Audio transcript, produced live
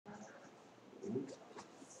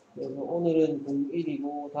그래서 오늘은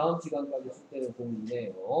 01이고 다음 시간까지 숙제는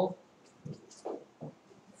 02네요.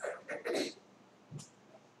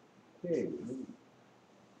 오케이.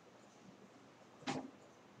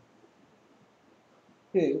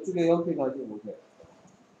 오케이. 이쪽에 연필 가지고 오세요.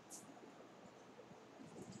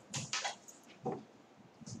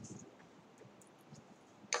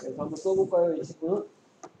 그래서 한번 써볼까요? 20분은?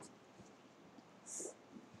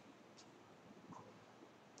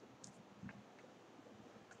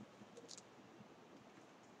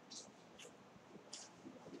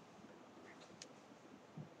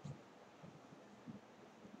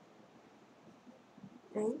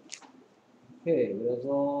 오케이.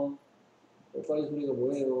 그래서 똑바로 소리가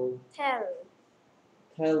뭐예요?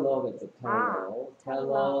 teller겠죠. teller.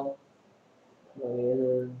 teller. 그다음에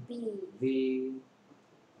얘는 B.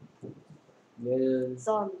 얘는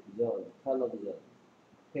선. television.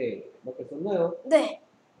 오케이. 맞게 썼나요? 네.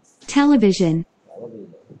 television,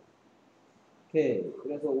 오케이.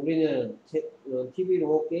 그래서 우리는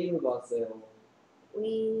TV로 게임을 봤어요.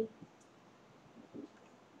 We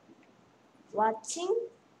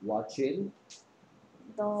watching Watching.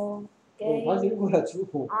 the 다시 game. 읽어야죠.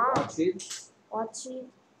 아. Watch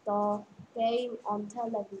the game on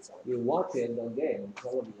television. You watch the game on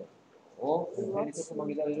television. We 혜리 조금만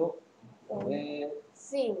기다려줘. 네.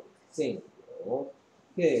 Sing.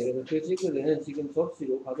 오케이. 그래서 그 싱크대는 지금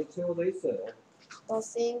접시로 가득 채워져 있어요. The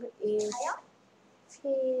sink is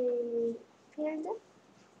filled.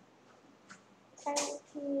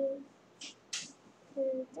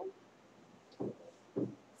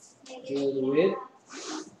 Filled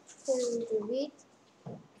with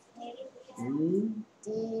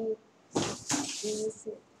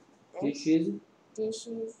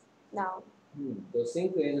dishes now. The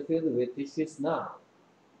sink is filled with dishes now.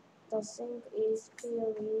 The sink is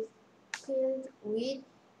filled with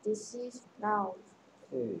dishes now.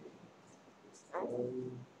 오케이.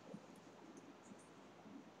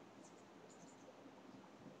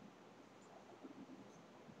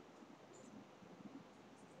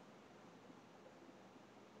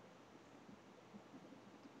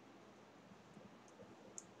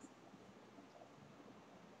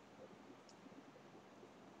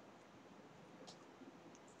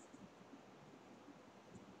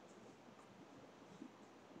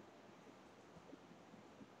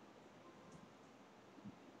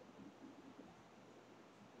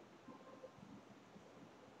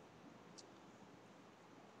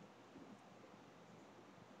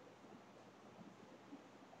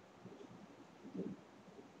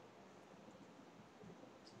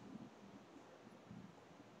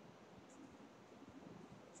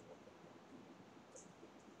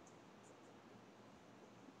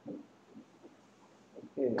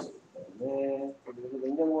 네. 그리고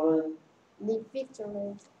냉장고는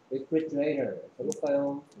refrigerator.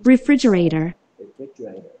 해볼까요? refrigerator,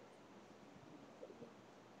 refrigerator.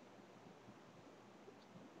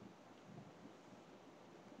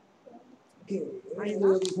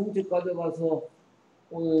 여기 공책 가져가서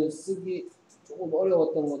오늘 쓰기 조금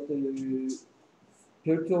어려웠던 것들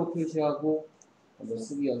별표 표시하고 한번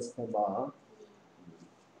쓰기 연습해봐.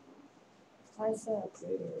 잘했어요.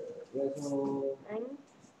 그래서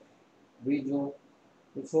read죠.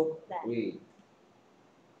 그렇죠? 네. read.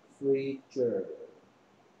 freezer.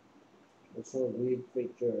 그렇죠?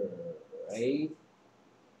 refrigerator.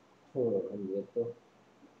 이게 또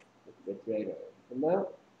refrigerator.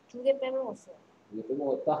 됐나요? 2개 빼먹었어요. 이게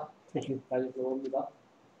빼먹었다? 다시 써봅니다.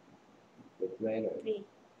 refrigerator.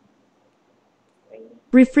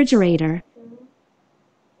 refrigerator,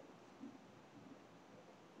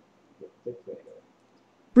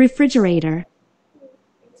 refrigerator,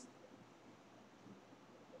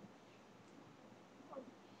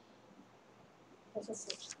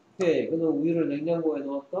 오케이. 그럼 우유를 냉장고에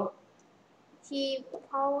넣었다? He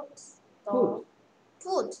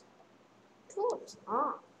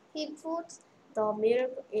put the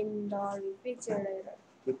milk in the refrigerator.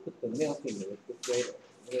 You put the milk in the refrigerator.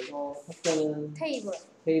 그래서 삭제는 Table.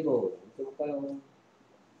 table. 써볼까요?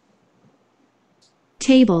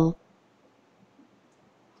 table,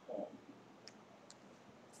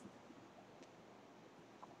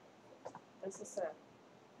 됐었어요.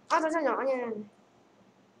 잠시만요. 아니.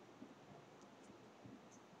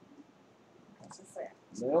 됐었어요.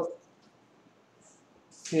 있나요?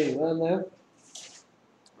 오케이. 맞았나요?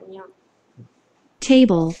 아니요.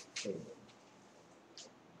 table,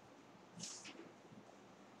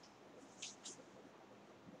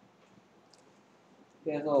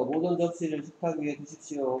 그래서 모든 접시를 식탁 위에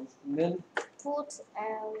두십시오. 그러면 Put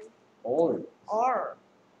all.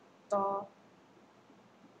 the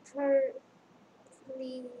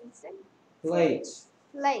plate,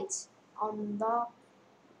 plate on the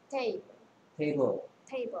table. table.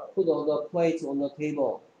 Table. Put all the plates on the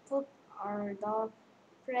table. Put all the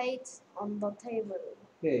plates on the table.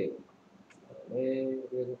 오케이. 네,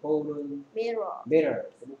 그래서 거울은 Mirror. mirror.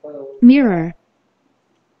 써볼까요? mirror,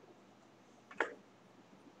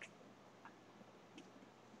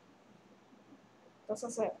 또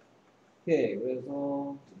썼어요. 오케이.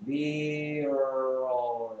 그래서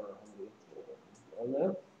mirror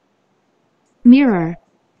맞나요? mirror,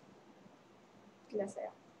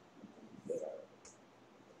 틀렸어요. mirror.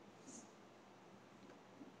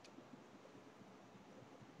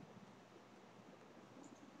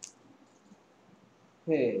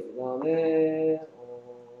 오케이. 그다음에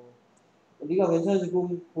네가 괜찮은지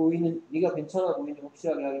보이는 네가 괜찮아 보이는지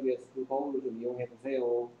확실하게 하기 위해서 그 거울을 좀 이용해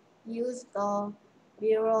보세요. Use the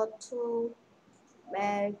mirror to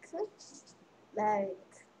make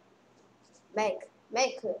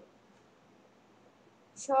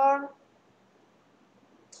sure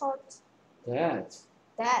thought That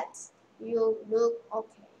that you look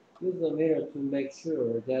okay. use the mirror to make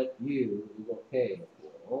sure that you is okay.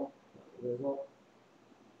 그래서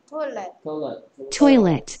Toilet. toilet.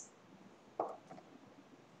 toilet,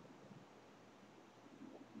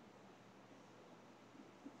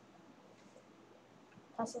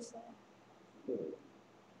 다 썼어요.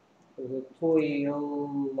 그래서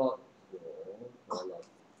toilet.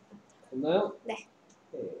 됐나요? 네.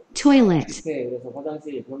 오케이. toilet, 오케이. 그래서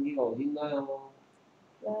화장실 변기가 어디 있나요?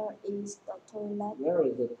 Where is the toilet? Where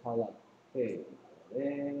is the toilet? 오케이.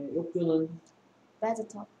 네. 욕조는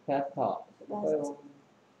Bathtub. bathtub. 볼까요?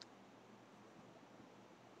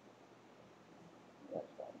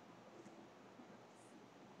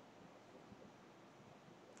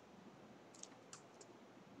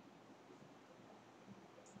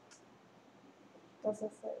 또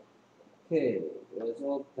썼어요. 오케이.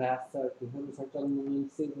 그래서 bath 할때 혀를 살짝 누는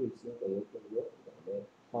쓰고 있으니까 이렇게고요. 그다음에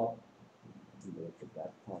top 이렇게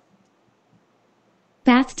bathtub.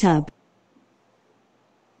 bathtub,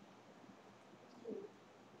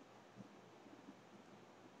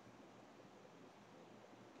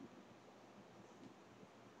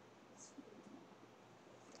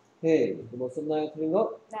 오케이. 뭐 썼나요? 틀린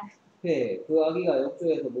거? 네. 오케이. 그 아기가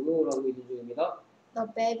욕조에서 목욕을 하고 있는 중입니다. The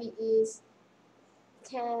baby is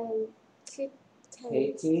Taking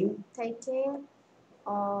taking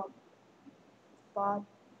a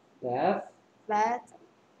bath.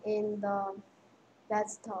 in the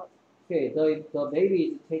bathtub. Okay, the baby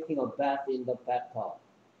is taking a bath in the bathtub.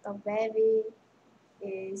 The baby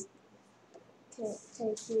is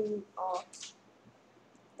taking a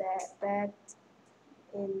bath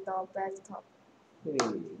in the bathtub. 오케이.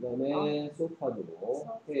 그다음에 소파도.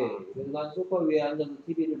 오케이. 그래서 난 소파 위에 앉아서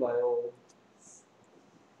TV를 봐요.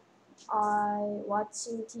 I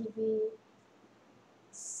watching TV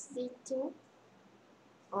sitting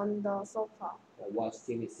on the sofa. I watch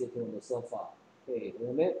TV sitting on the sofa. 오케이.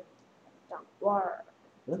 그다음에 Wall.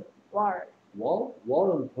 응? Wall. wall?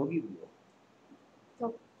 wall은 벽이고요.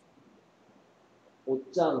 벽.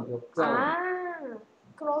 옷장, 벽장, 아,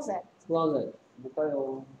 closet. closet.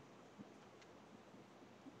 볼까요?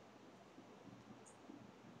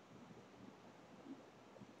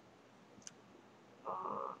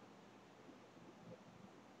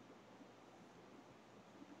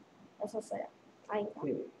 썼어요. 아닌가?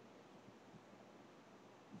 오케이.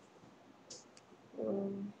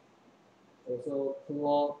 그래서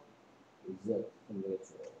closet 하면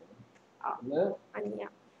되겠죠. 아. 맞나요? 아니야.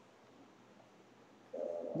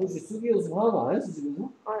 혹시 수기 연습 하나도 안 했어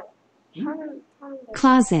지금서? 하는데.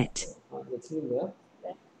 closet, 아, 그거 틀린 거야?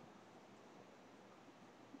 네.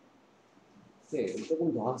 오케이,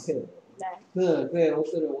 조금 더 하세요. 네. 그의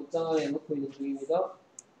옷들을 옷장 안에 넣고 있는 중입니다.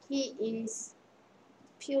 He is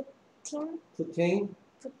putting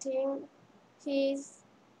putting his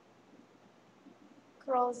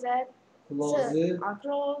clothes clothes.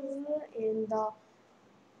 in the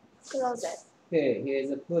closet. Okay, he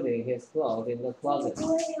is putting his clothes in the closet.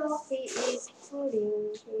 He is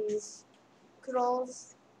putting his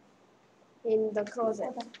clothes in the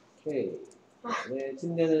closet. 오케이. 네,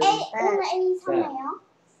 침대는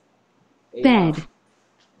bed,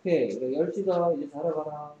 오케이, 그래 10시다. 이제 자러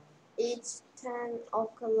가라. It's 10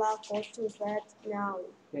 o'clock. Go to bed now.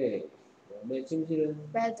 오케이. 네, 침실은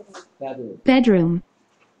Bedroom. bedroom,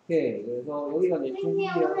 오케이, 그래서 여기가 내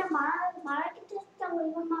침실이야. 말하기 테스트하고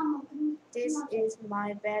이것만 하면 This is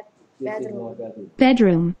my This is my bedroom. bedroom.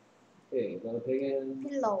 bedroom, 오케이, 그다음에 베개는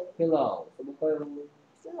Pillow. pillow. 써볼까요?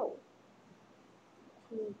 Pillow.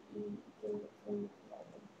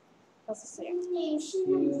 썼어요. 선생님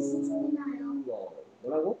쉬는 무슨 소리 나요? pillow.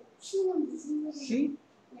 뭐라고? 쉬는 무슨 소리 나요? She?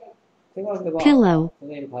 네. 생각해봐. pillow,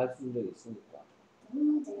 선생님이 가르쳐준 적 있으니까.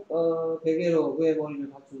 문제. 베개로 그의 머리를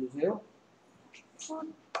받쳐주세요. Put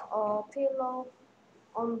a pillow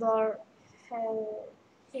under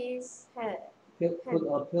his head. Put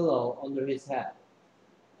a pillow under his head.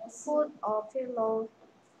 Put a pillow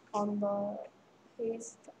under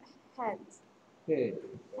his head. 오케이.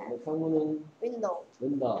 창문은 Window.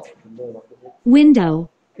 른다. 른다에 바꿔서. window,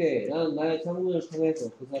 오케이. 나는 나의 창문을 통해서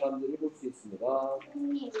그 사람들을 볼 수 있습니다.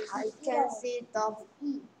 I can see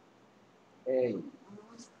the A.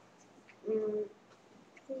 um,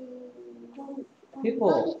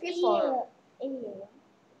 People. People.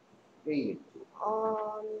 A.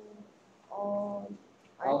 on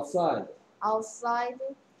Outside. outside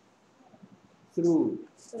Through.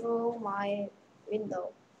 through my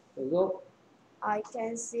window. 그래서 I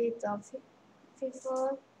can see the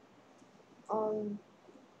people on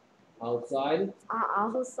outside.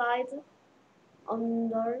 outside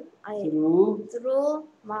Through. through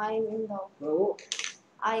my window. 그리고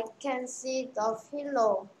I can see the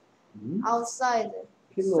pillow outside.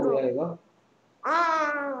 필로우야 얘가.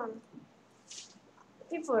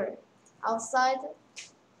 People outside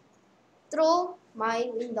through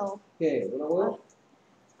my window. 오케이. 뭐라고요?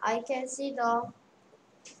 I can see the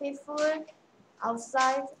people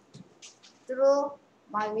outside through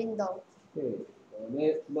my window. 오케이.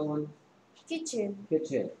 그다음에 주방은 Kitchen.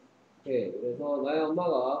 kitchen. 오케이. 그래서 나의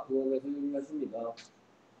엄마가 부엌에서 요리하십니다.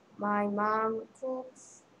 My mom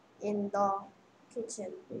cooks in the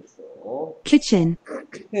kitchen. 그렇죠. kitchen,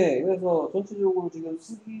 오케이. 그래서 전체적으로 지금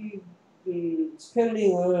쓰기를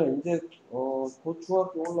스펠링을 이제 곧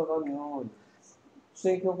중학교 올라가면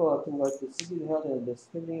수행평가 같은 거 할 때 쓰기를 해야 되는데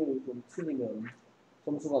스펠링을 좀 틀리면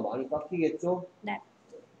점수가 많이 깎이겠죠? 네.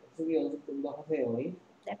 쓰기 연습 좀 더 하세요. 네.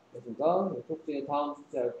 그러니까 숙제 다음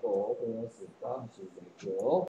숙제 할 거 보내놨으니까 하시면 되겠고요.